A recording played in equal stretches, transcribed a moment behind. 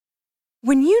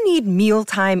When you need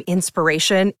mealtime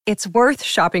inspiration, it's worth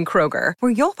shopping Kroger,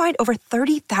 where you'll find over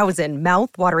 30,000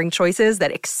 mouth-watering choices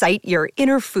that excite your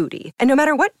inner foodie. And no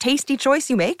matter what tasty choice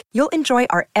you make, you'll enjoy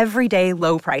our everyday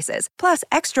low prices, plus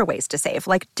extra ways to save,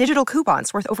 like digital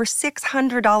coupons worth over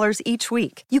 $600 each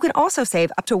week. You can also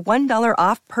save up to $1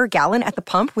 off per gallon at the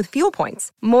pump with fuel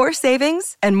points. More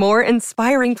savings and more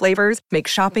inspiring flavors make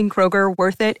shopping Kroger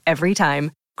worth it every time.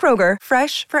 Kroger,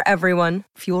 fresh for everyone.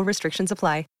 Fuel restrictions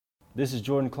apply. This is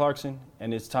Jordan Clarkson,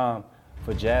 and it's time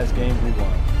for Jazz Game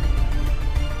Rewind.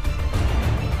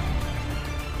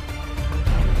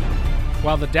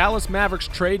 While the Dallas Mavericks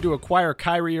trade to acquire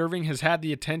Kyrie Irving has had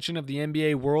the attention of the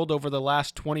NBA world over the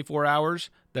last 24 hours,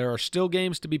 there are still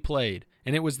games to be played.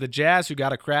 And it was the Jazz who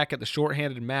got a crack at the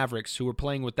shorthanded Mavericks, who were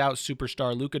playing without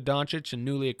superstar Luka Doncic and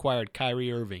newly acquired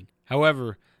Kyrie Irving.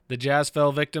 However, the Jazz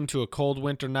fell victim to a cold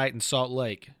winter night in Salt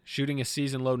Lake, shooting a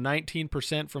season-low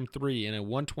 19% from three in a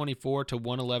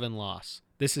 124-111 loss.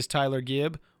 This is Tyler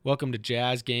Gibb. Welcome to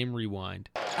Jazz Game Rewind.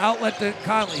 Outlet to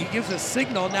Conley. He gives a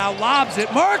signal, now lobs it.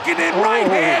 Markkanen,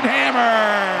 right-hand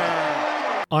hammer!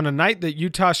 On a night that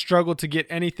Utah struggled to get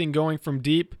anything going from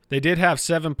deep, they did have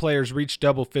 7 players reach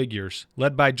double figures,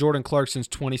 led by Jordan Clarkson's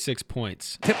 26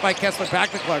 points. Tipped by Kessler,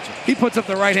 back to Clarkson. He puts up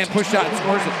the right-hand push shot and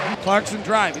scores it. Clarkson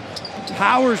driving.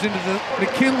 Powers into the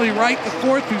McKinley Wright, the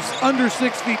fourth, who's under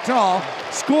 6 feet tall,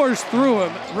 scores through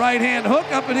him. Right-hand hook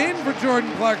up and in for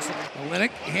Jordan Clarkson.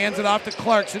 Olynyk hands it off to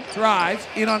Clarkson, drives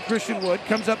in on Christian Wood,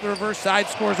 comes up the reverse side,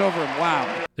 scores over him.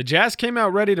 Wow. The Jazz came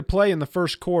out ready to play in the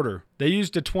first quarter. They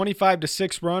used a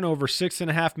 25-6 run over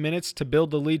 6.5 minutes to build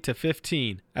the lead to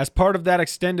 15. As part of that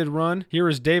extended run, here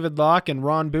is David Locke and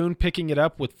Ron Boone picking it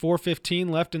up with 4:15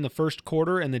 left in the first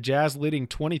quarter and the Jazz leading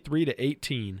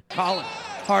 23-18. Collins,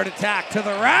 hard attack to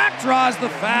the rack, draws the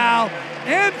foul,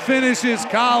 and finishes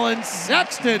Collins.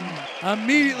 Sexton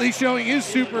immediately showing his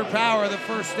superpower, the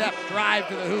first step, drive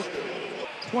to the hoop.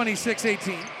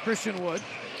 26-18, Christian Wood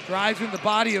drives in the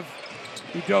body of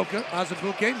Udoka.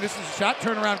 Azubuike misses a shot,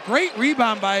 turnaround, great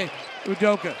rebound by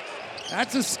Udoka.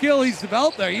 That's a skill he's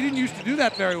developed there. He didn't used to do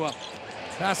that very well.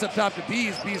 Pass up top to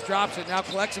Bees. Bees drops it, now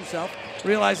collects himself,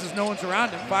 realizes no one's around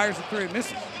him, fires a three and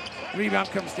misses. Rebound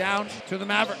comes down to the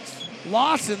Mavericks.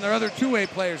 Lawson, their other two-way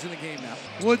players in the game now.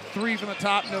 Wood, three from the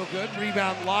top, no good.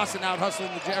 Rebound, Lawson out hustling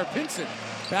the Jar. Pinson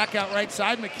back out right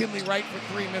side. McKinley right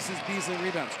for three, misses. Beasley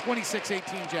rebounds.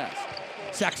 26-18 Jazz.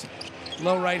 Sexton,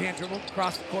 low right-hand dribble,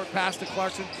 across the court, pass to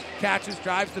Clarkson. Catches,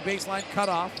 drives the baseline, cut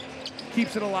off.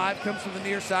 Keeps it alive, comes to the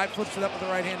near side, flips it up with the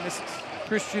right hand, misses.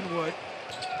 Christian Wood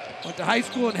went to high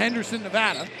school in Henderson,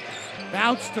 Nevada.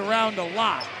 Bounced around a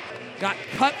lot. Got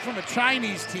cut from a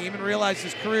Chinese team and realized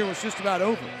his career was just about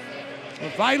over.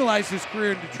 Revitalized his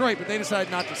career in Detroit, but they decided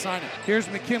not to sign him. Here's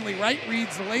McKinley Wright,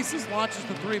 reads the laces, launches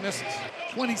the three, misses.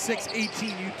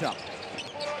 26-18 Utah.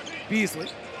 Beasley,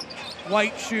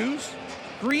 white shoes,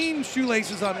 green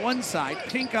shoelaces on one side,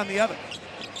 pink on the other.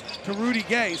 To Rudy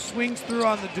Gay, swings through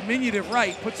on the diminutive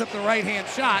right, puts up the right-hand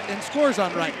shot, and scores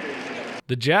on Wright.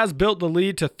 The Jazz built the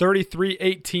lead to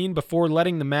 33-18 before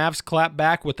letting the Mavs clap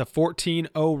back with a 14-0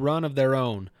 run of their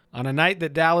own. On a night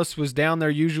that Dallas was down their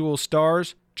usual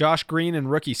stars, Josh Green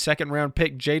and rookie second-round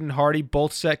pick Jaden Hardy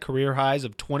both set career highs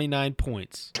of 29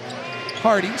 points.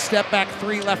 Hardy, step back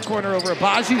three, left corner over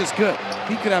Abaji is good.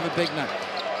 He could have a big night.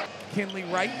 Kinley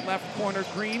Wright, left corner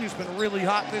Green, who's been really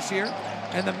hot this year.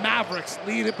 And the Mavericks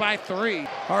lead it by three.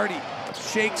 Hardy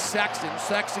shakes Sexton.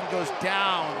 Sexton goes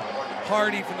down.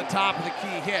 Hardy from the top of the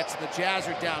key hits. The Jazz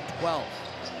are down 12.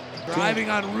 Driving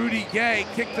on Rudy Gay,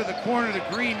 kick to the corner to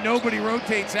Green. Nobody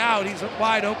rotates out. He's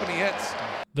wide open, he hits.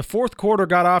 The fourth quarter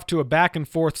got off to a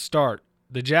back-and-forth start.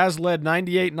 The Jazz led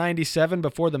 98-97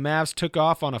 before the Mavs took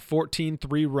off on a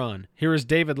 14-3 run. Here is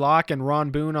David Locke and Ron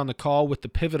Boone on the call with the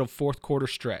pivotal fourth quarter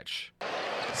stretch.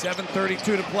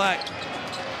 7:32 to play.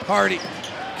 Hardy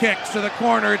kicks to the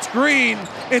corner. It's Green.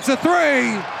 It's a three,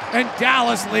 and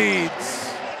Dallas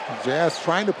leads. Jazz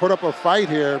trying to put up a fight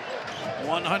here.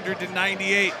 100-98.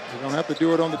 They're going to have to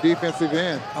do it on the defensive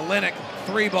end. Olynyk,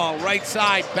 three ball, right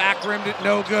side, back rimmed it,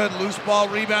 no good. Loose ball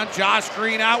rebound. Josh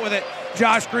Green out with it.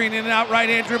 Josh Green in and out,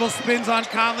 right-hand dribble, spins on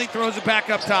Conley, throws it back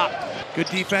up top. Good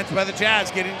defense by the Jazz,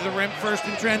 getting to the rim first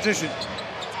in transition.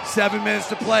 7 minutes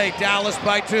to play, Dallas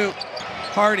by 2.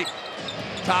 Hardy,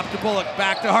 top to Bullock,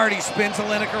 back to Hardy, spins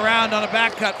Olynyk around on a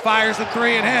back cut, fires the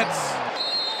three and hits.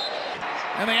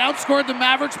 And they outscored the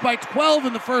Mavericks by 12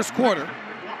 in the first quarter.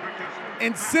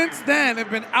 And since then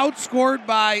have been outscored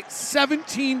by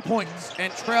 17 points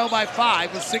and trail by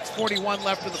 5 with 6:41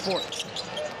 left in the fourth.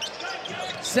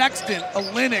 Sexton,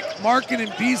 Olynyk,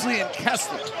 Markkanen, Beasley, and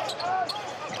Kessler.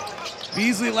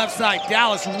 Beasley left side.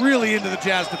 Dallas really into the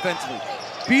Jazz defensively.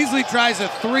 Beasley tries a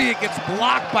three. It gets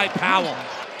blocked by Powell.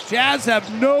 Jazz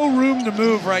have no room to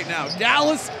move right now.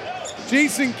 Dallas,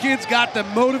 Jason Kidd's got them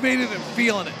motivated and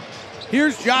feeling it.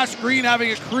 Here's Josh Green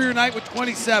having a career night with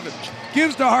 27.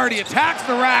 Gives to Hardy, attacks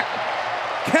the rack.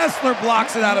 Kessler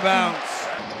blocks it out of bounds.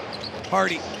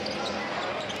 Hardy,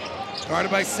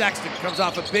 guarded by Sexton, comes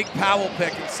off a big Powell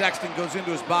pick, and Sexton goes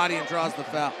into his body and draws the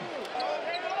foul.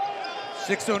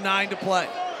 6:09 to play.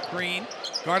 Green,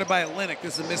 guarded by Olynyk.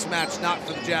 This is a mismatch, not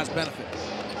for the Jazz benefit.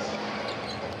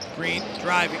 Green,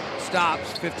 driving,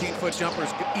 stops, 15-foot jumper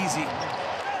is easy.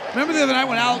 Remember the other night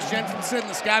when Alex Jensen said in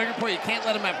the scouting report, you can't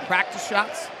let him have practice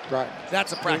shots? Right.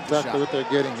 That's a practice exactly shot. what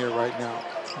they're getting here right now.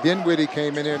 Dinwiddie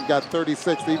came in here and got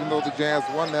 36, even though the Jazz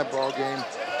won that ball game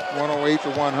 108 to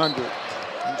 100.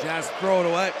 And Jazz throw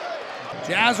it away.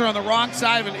 Jazz are on the wrong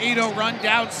side of an 8-0 run,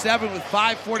 down 7 with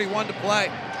 5:41 to play.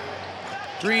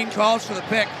 Green calls for the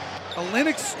pick.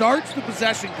 Olynyk starts the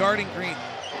possession guarding Green.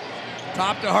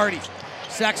 Top to Hardy.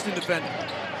 Sexton defending.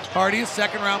 Hardy, a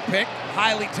second-round pick,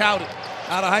 highly touted.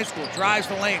 Out of high school, drives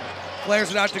the lane,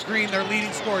 flares it out to Green, their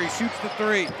leading scorer. He shoots the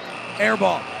three. Air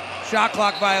ball. Shot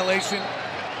clock violation.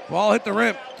 Ball hit the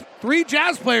rim. 3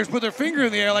 Jazz players put their finger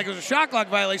in the air like it was a shot clock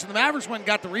violation. The Mavericks went and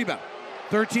got the rebound.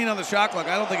 13 on the shot clock.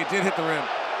 I don't think it did hit the rim.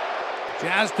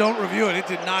 Jazz don't review it. It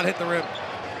did not hit the rim.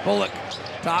 Bullock,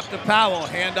 top to Powell,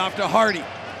 handoff to Hardy.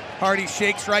 Hardy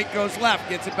shakes right, goes left,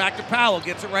 gets it back to Powell,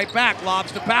 gets it right back,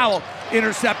 lobs to Powell.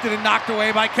 Intercepted and knocked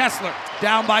away by Kessler.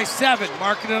 Down by 7,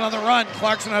 marking it on the run.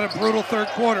 Clarkson had a brutal third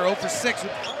quarter, 0 for 6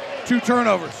 with 2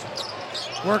 turnovers.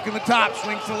 Working the top,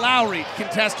 swings to Lowry,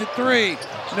 contested 3,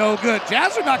 no good.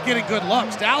 Jazz are not getting good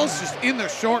looks. Dallas just in their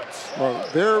shorts. Well,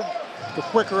 they're the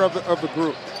quicker of the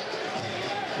group.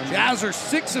 Jazz are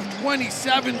 6 of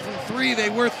 27 from 3. They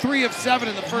were 3 of 7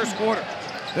 in the first quarter.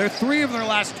 They're 3 of their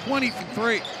last 20 from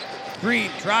 3.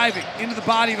 Green driving into the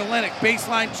body of Olynyk.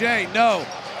 Baseline J, no.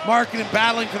 Marking and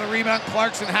battling for the rebound.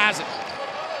 Clarkson has it.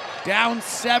 Down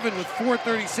 7 with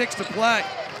 4:36 to play.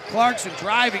 Clarkson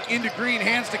driving into Green,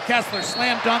 hands to Kessler.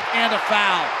 Slam dunk and a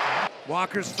foul.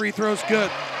 Walker's free throw's good.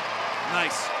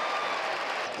 Nice.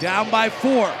 Down by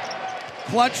 4.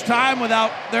 Clutch time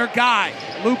without their guy,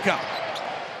 Luka.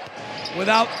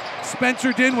 Without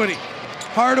Spencer Dinwiddie.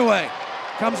 Hardaway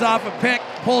comes off a pick,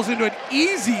 pulls into an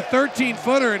easy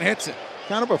 13-footer and hits it.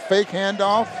 Kind of a fake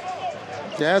handoff.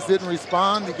 Jazz didn't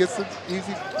respond. He gets an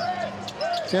easy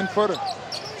 10-footer.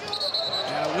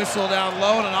 And a whistle down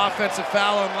low and an offensive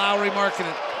foul on Lowry marking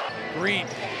it. Green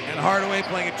and Hardaway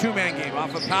playing a 2-man game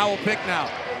off a Powell pick now.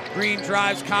 Green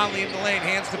drives Conley in the lane,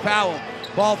 hands to Powell.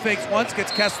 Ball fakes once,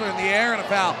 gets Kessler in the air and a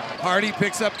foul. Hardy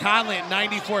picks up Conley at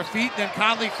 94 feet, then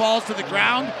Conley falls to the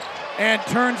ground and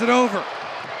turns it over.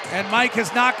 And Mike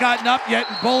has not gotten up yet,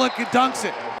 and Bullock dunks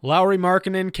it. Lauri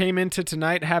Markkanen came into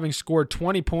tonight having scored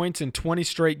 20 points in 20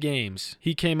 straight games.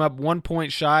 He came up 1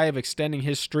 point shy of extending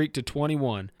his streak to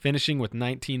 21, finishing with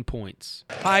 19 points.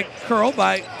 High curl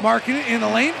by Markkanen in the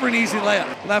lane for an easy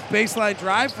layup. Left baseline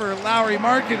drive for Lauri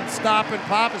Markkanen. Stop and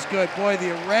pop is good. Boy,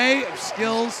 the array of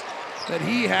skills that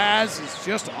he has is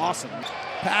just awesome.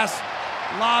 Pass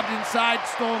lobbed inside,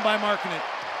 stolen by Markkanen.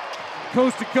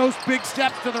 Coast to coast, big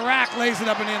steps to the rack, lays it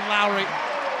up and in Lowry.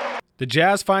 The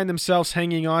Jazz find themselves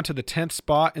hanging on to the 10th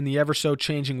spot in the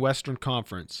ever-so-changing Western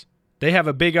Conference. They have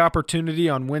a big opportunity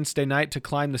on Wednesday night to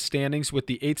climb the standings with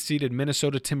the 8th-seeded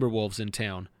Minnesota Timberwolves in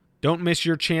town. Don't miss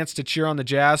your chance to cheer on the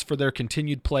Jazz for their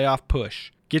continued playoff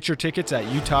push. Get your tickets at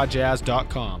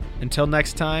utahjazz.com. Until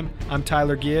next time, I'm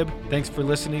Tyler Gibb. Thanks for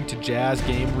listening to Jazz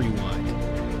Game Rewind.